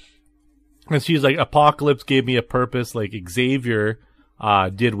escape. And she's like, Apocalypse gave me a purpose like Xavier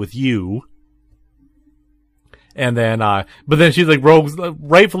did with you. And then, but then she's like, Rogue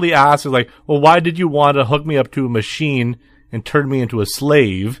rightfully asks her, like, well, why did you want to hook me up to a machine and turn me into a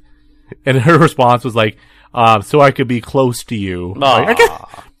slave? And her response was like, so I could be close to you. Like,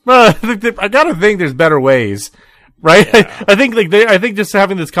 I gotta think there's better ways, right? Yeah. I think just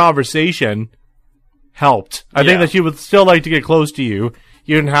having this conversation helped. I think that she would still like to get close to you.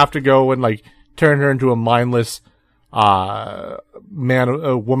 You didn't have to go and like turn her into a mindless woman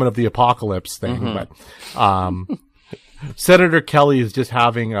of the apocalypse thing. Mm-hmm. But Senator Kelly is just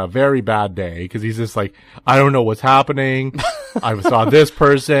having a very bad day because he's just like, I don't know what's happening. I saw this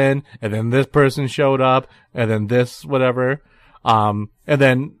person, and then this person showed up, and then this whatever. And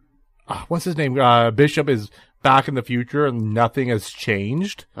then what's his name? Bishop is back in the future, and nothing has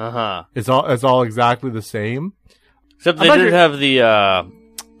changed. It's all exactly the same. Except they did have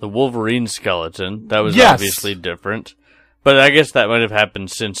the Wolverine skeleton. That was obviously different. But I guess that might have happened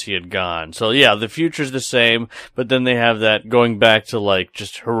since he had gone. So yeah, the future's the same, but then they have that going back to like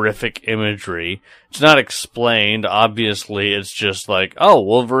just horrific imagery. It's not explained, obviously. It's just like, oh,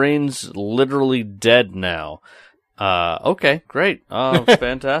 Wolverine's literally dead now. Okay, great.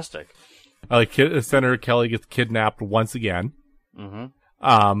 Fantastic. Senator Kelly gets kidnapped once again.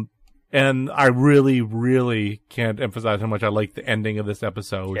 Mm-hmm. And I really, really can't emphasize how much I like the ending of this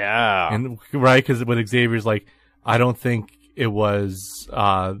episode. Yeah. And right, because with Xavier's like, I don't think it was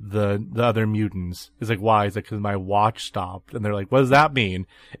the other mutants. It's like, why? It's like, because my watch stopped. And they're like, what does that mean?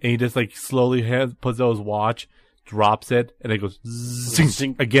 And he just like slowly puts out his watch, drops it, and it goes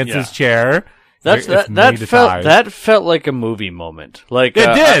zing against his chair. That felt like a movie moment. Like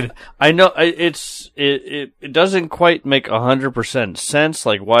it did. I know it doesn't quite make 100% sense.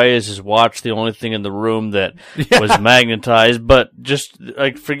 Like, why is his watch the only thing in the room that was magnetized? But just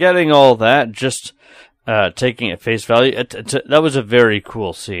like forgetting all that, just taking it face value. That was a very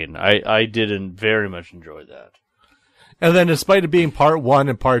cool scene. I did very much enjoy that. And then, despite it being part 1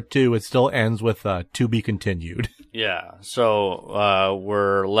 and part 2, it still ends with to be continued. Yeah. So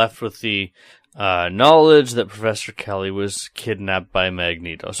we're left with the knowledge that Professor Kelly was kidnapped by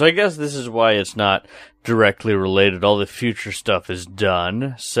Magneto. So I guess this is why it's not directly related. All the future stuff is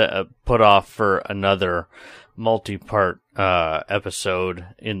done, put off for another multi-part episode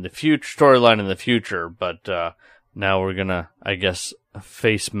in the future, storyline in the future, but now we're gonna, I guess,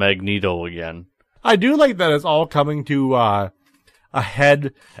 face Magneto again. I do like that it's all coming to a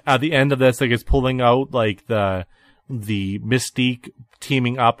head at the end of this. Like, it's pulling out like the Mystique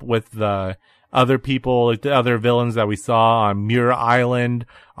teaming up with the other people, like the other villains that we saw on Muir Island,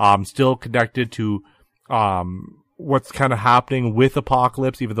 still connected to what's kind of happening with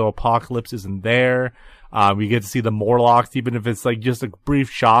Apocalypse, even though Apocalypse isn't there. We get to see the Morlocks, even if it's like just a brief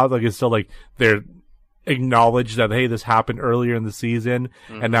shot, like it's still like they're acknowledged that, hey, this happened earlier in the season,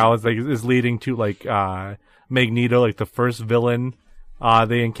 and now it's like is leading to like Magneto, like the first villain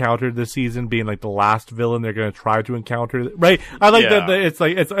they encountered this season, being like the last villain they're going to try to encounter. Right? I like that it's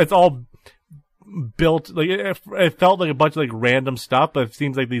like it's all built like it felt like a bunch of like random stuff, but it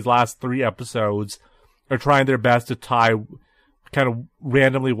seems like these last 3 episodes are trying their best to tie kind of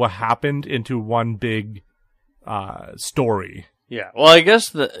randomly what happened into one big story. Yeah, well, I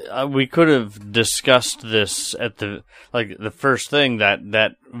guess we could have discussed this at the first thing,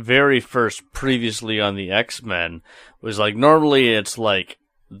 that very first previously on the X-Men was like, normally it's like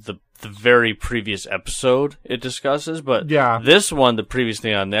the very previous episode it discusses, but this one, the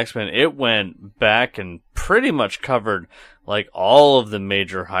previously on the X-Men, it went back and pretty much covered like all of the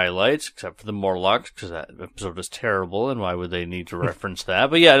major highlights, except for the Morlocks, because that episode was terrible, and why would they need to reference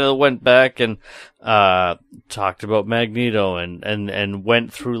that? But yeah, it went back and talked about Magneto and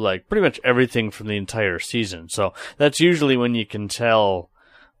went through like pretty much everything from the entire season. So that's usually when you can tell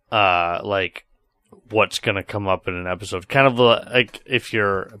like what's going to come up in an episode. Kind of like if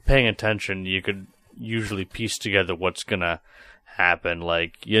you're paying attention, you could usually piece together what's going to happen.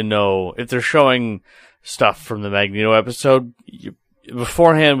 Like, you know, if they're showing stuff from the Magneto episode,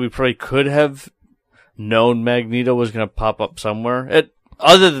 beforehand we probably could have known Magneto was going to pop up somewhere.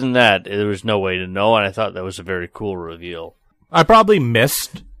 Other than that, there was no way to know, and I thought that was a very cool reveal. I probably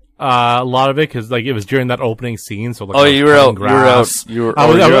missed a lot of it because like it was during that opening scene. So like, you were out. I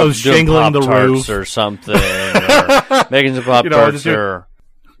was shingling the roof or something, or making some Pop-Tarts, or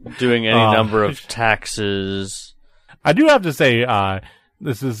doing any number of taxes. I do have to say,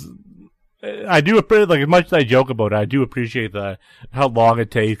 this is. I do like, as much as I joke about it, I do appreciate how long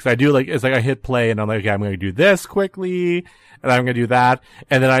it takes. I do like, it's like I hit play and I'm like, okay, I'm going to do this quickly and I'm going to do that.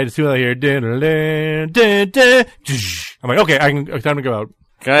 And then as soon as I hear, I'm like, okay, it's time to go out.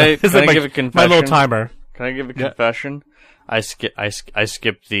 Can I like give a confession? My little timer. Can I give a confession? I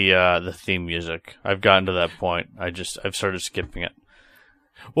skipped the theme music. I've gotten to that point. I've started skipping it.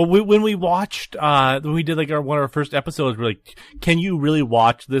 Well, when we watched, when we did like one of our first episodes, we're like, can you really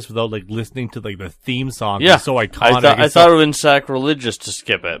watch this without like listening to like the theme song? Yeah, it's so iconic. I thought it would be sacrilegious to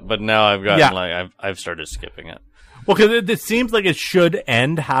skip it, but now I've gotten I've started skipping it. Well, because it seems like it should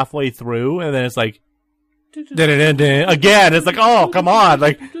end halfway through, and then it's like, again, it's like, oh, come on,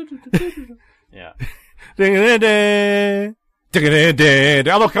 like, yeah.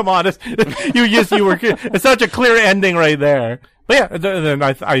 Oh, come on, you were, it's such a clear ending right there. But yeah, then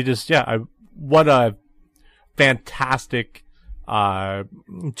what a fantastic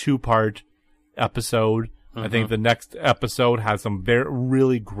 2-part episode. I think the next episode has some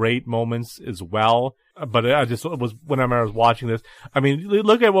really great moments as well. But I just was, whenever I was watching this, I mean,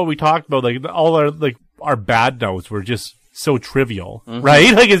 look at what we talked about. Like all our bad notes were just so trivial,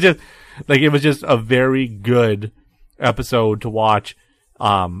 right? Like it's just like it was just a very good episode to watch.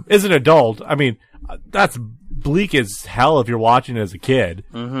 As an adult, I mean, that's bleak as hell if you're watching it as a kid,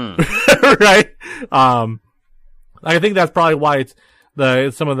 right? I think that's probably why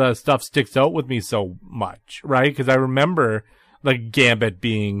some of the stuff sticks out with me so much, right? Because I remember like Gambit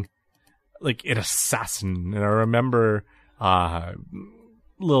being like an assassin, and I remember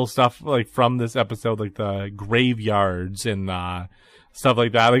little stuff like from this episode, like the graveyards and stuff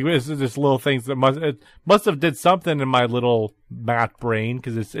like that. Like it's just little things that must have did something in my little Matt brain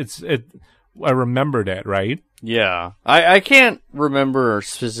because I remembered it, right? Yeah, I can't remember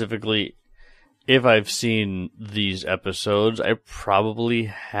specifically if I've seen these episodes. I probably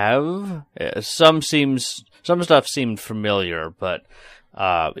have. Some stuff seemed familiar, but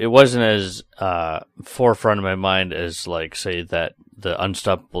it wasn't as forefront of my mind as, like, say, that the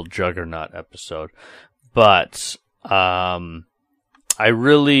Unstoppable Juggernaut episode. But I'm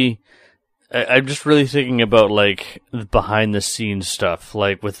just really thinking about, like, behind the scenes stuff,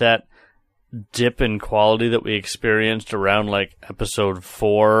 like with that dip in quality that we experienced around like episode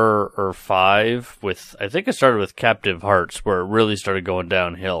 4 or 5 with, I think it started with Captive Hearts, where it really started going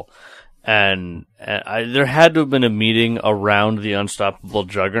downhill. And there had to have been a meeting around the Unstoppable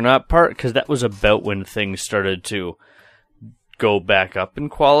Juggernaut part, because that was about when things started to go back up in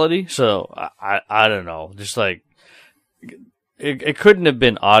quality. So I don't know, just like it couldn't have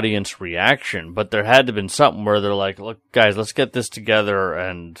been audience reaction, but there had to have been something where they're like, look, guys, let's get this together,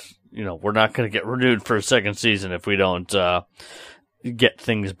 and we're not going to get renewed for a second season if we don't get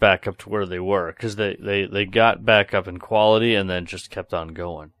things back up to where they were, because they got back up in quality and then just kept on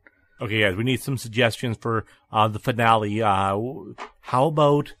going. Okay, guys, we need some suggestions for the finale. How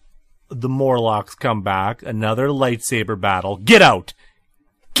about the Morlocks come back, another lightsaber battle? Get out!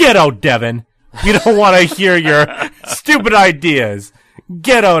 Get out, Devin! We don't want to hear your stupid ideas.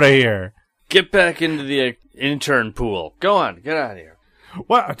 Get out of here. Get back into the intern pool. Go on, get out of here.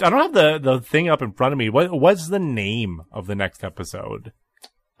 What? I don't have the thing up in front of me. What's the name of the next episode?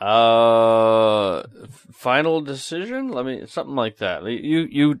 Final decision? Something like that.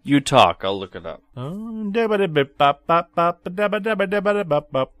 You talk. I'll look it up.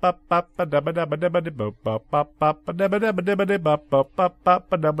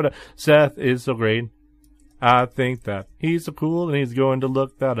 Seth is so great. I think that he's so cool, and he's going to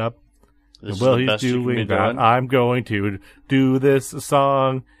look that up. Well, he's doing that. I'm going to do this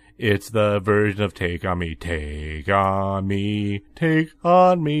song. It's the version of Take On Me, Take On Me, Take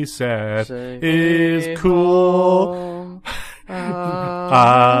On Me, Seth is cool. And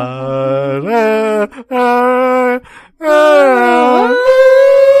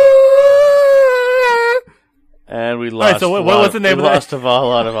we lost. Right, so what's the name of that? Lost a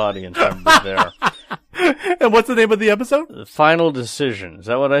lot of audience members there. And what's the name of the episode? The Final Decision. Is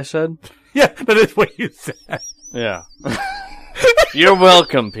that what I said? Yeah, that is what you said. Yeah. You're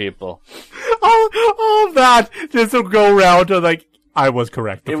welcome, people. All of that just to go around to like, I was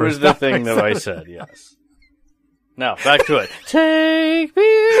correct. It was the thing that I said, yes. Now, back to it. Take me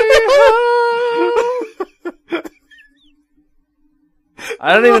home.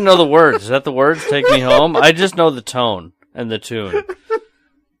 I don't even know the words. Is that the words? Take me home? I just know the tone and the tune.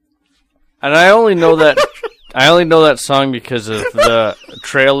 And I only know that song because of the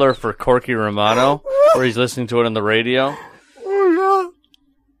trailer for Corky Romano, where he's listening to it on the radio. Oh,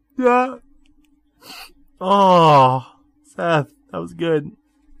 yeah. Yeah. Oh, Seth, that was good.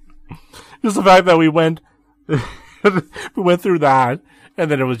 Just the fact that we went through that,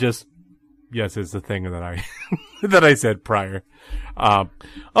 and then it was just, yes, it's the thing that I that I said prior. Oh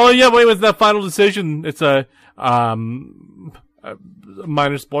yeah, wait, was that Final Decision? It's a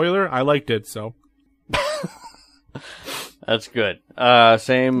minor spoiler. I liked it, so that's good.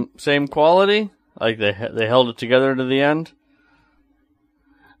 Same quality. Like they held it together to the end.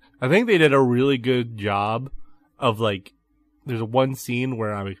 I think they did a really good job of like. There's one scene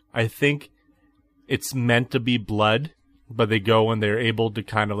where I think it's meant to be blood, but they go and they're able to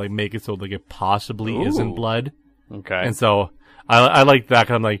kind of like make it so like it possibly isn't blood. Okay. And so I like that.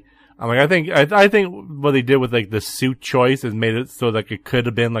 'Cause I think what they did with like the suit choice is made it so like it could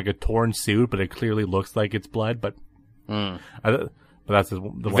have been like a torn suit, but it clearly looks like it's blood. But but that's the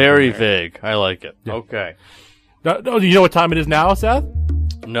one very vague. I like it. Yeah. Okay. Do you know what time it is now, Seth?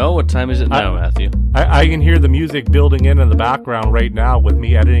 No, what time is it now, Matthew? I can hear the music building in the background right now with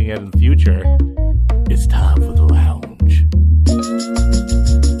me editing it in the future. It's time for the lounge.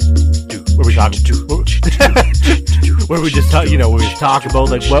 Where we talk, where we just talk, where we talk about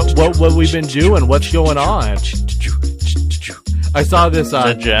like what we've been doing, what's going on. I saw this. Is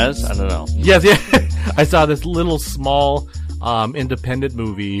that jazz? I don't know. Yes, yeah. I saw this little small independent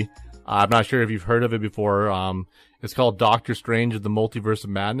movie. I'm not sure if you've heard of it before. It's called Doctor Strange of the Multiverse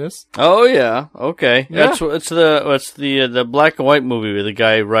of Madness. Oh yeah, okay. Yeah. It's the black and white movie where the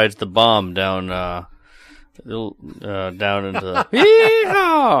guy rides the bomb down down into the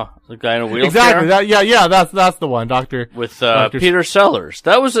the guy in a wheelchair. Exactly. Yeah. That's the one. With Peter Sellers.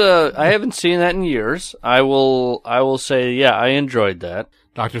 That was I haven't seen that in years. I will say yeah, I enjoyed that.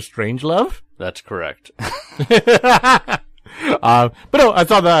 Doctor Strangelove. That's correct. But no, I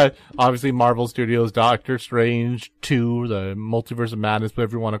saw that obviously Marvel Studios Doctor Strange 2, the Multiverse of Madness,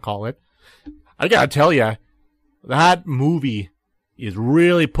 whatever you want to call it. I gotta tell you, that movie is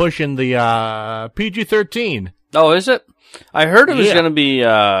really pushing the PG-13. Oh, is it? I heard it was going to be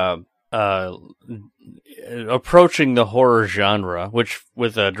approaching the horror genre, which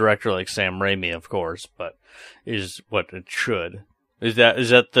with a director like Sam Raimi, of course, but is what it should. Is that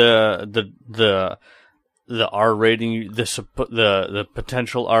the R rating, the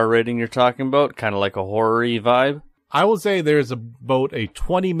potential R rating you're talking about, kind of like a horror-y vibe? I will say there's about a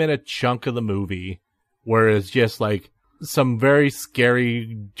 20-minute chunk of the movie where it's just like some very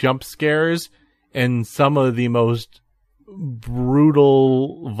scary jump scares and some of the most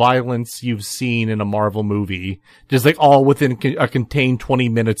brutal violence you've seen in a Marvel movie, just like all within a contained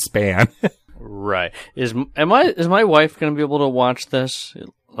 20-minute span. Right. Is my wife going to be able to watch this?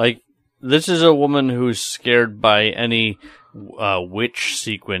 Like, this is a woman who's scared by any witch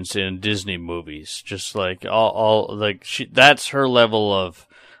sequence in Disney movies. Just like all like that's her level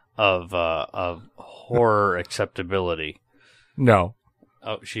of horror acceptability. No.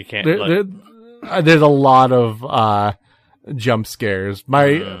 Oh, she can't. There's a lot of jump scares.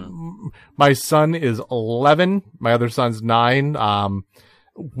 My son is 11. My other son's 9.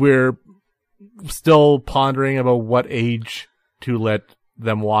 We're still pondering about what age to let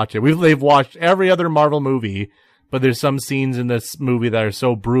them watch it. They've watched every other Marvel movie, but there's some scenes in this movie that are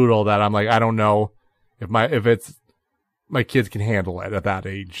so brutal that I'm like, I don't know if my kids can handle it at that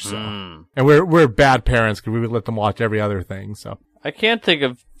age. So, and we're bad parents because we would let them watch every other thing. So I can't think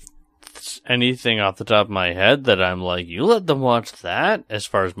of anything off the top of my head that I'm like, you let them watch that as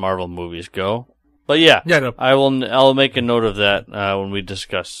far as Marvel movies go. But yeah, no. I'll make a note of that when we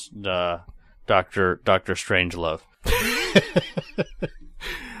discuss Doctor Strangelove.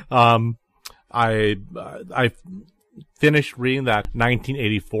 I finished reading that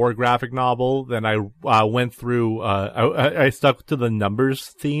 1984 graphic novel. Then I went through. I stuck to the numbers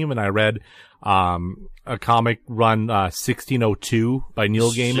theme, and I read a comic run 1602 by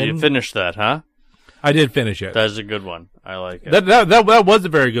Neil Gaiman. So you finished that, huh? I did finish it. That's a good one. I like it. That was a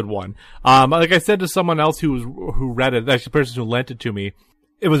very good one. Like I said to someone else who read it, actually the person who lent it to me,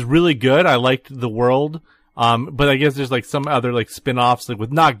 it was really good. I liked the world. But I guess there's like some other like spin-offs, like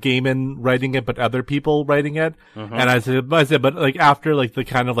with not Gaiman writing it, but other people writing it. Mm-hmm. And I said, but like after like the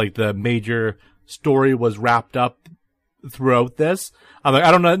kind of like the major story was wrapped up throughout this, I'm like,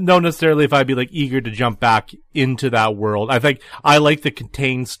 I don't know necessarily if I'd be like eager to jump back into that world. I think I like the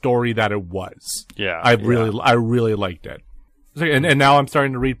contained story that it was. Yeah. I really liked it. And now I'm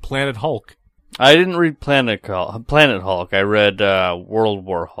starting to read Planet Hulk. I didn't read Planet Hulk. I read World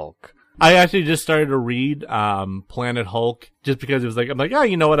War Hulk. I actually just started to read Planet Hulk just because it was like, I'm like,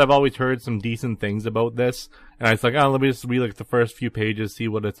 you know what? I've always heard some decent things about this. And I was like, let me just read like the first few pages, see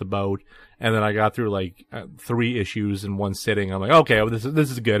what it's about. And then I got through like 3 issues in one sitting. I'm like, okay, well, this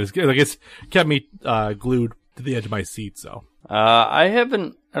is good. It's good. Like it's kept me glued to the edge of my seat. So I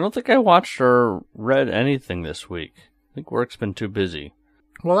don't think I watched or read anything this week. I think work's been too busy.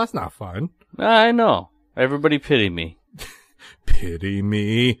 Well, that's not fun. I know. Everybody pity me. Pity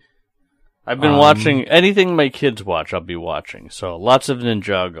me. I've been watching anything my kids watch. I'll be watching. So lots of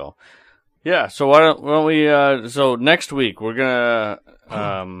Ninjago. Yeah. So why don't we? So next week we're gonna.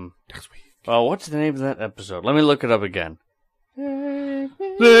 Next week. Oh, what's the name of that episode? Let me look it up again.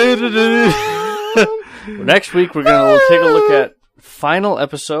 Next week we'll take a look at final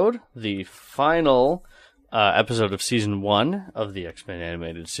episode, the final episode of season 1 of the X-Men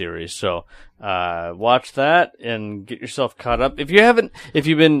animated series. So watch that and get yourself caught up. If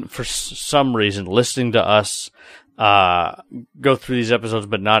you've been for some reason listening to us go through these episodes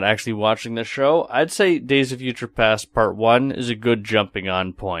but not actually watching the show, I'd say Days of Future Past Part 1 is a good jumping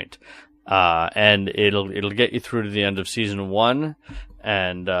on point. And it'll get you through to the end of season 1.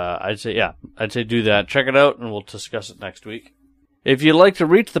 And I'd say do that. Check it out, and we'll discuss it next week. If you'd like to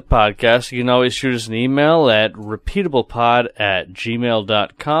reach the podcast, you can always shoot us an email at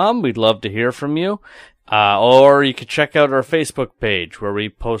repeatablepod@gmail.com. We'd love to hear from you. Or you could check out our Facebook page where we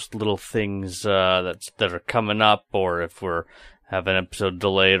post little things that are coming up, or if we're have an episode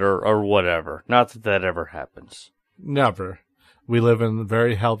delayed or whatever. Not that ever happens. Never. We live in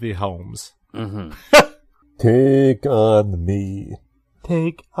very healthy homes. Mm-hmm. Take on me.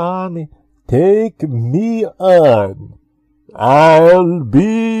 Take on me. Take me on. I'll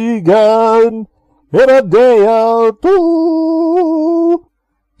be gone in a day or two.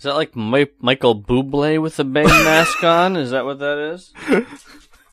 Is that like Michael Bublé with the Bane mask on? Is that what that is?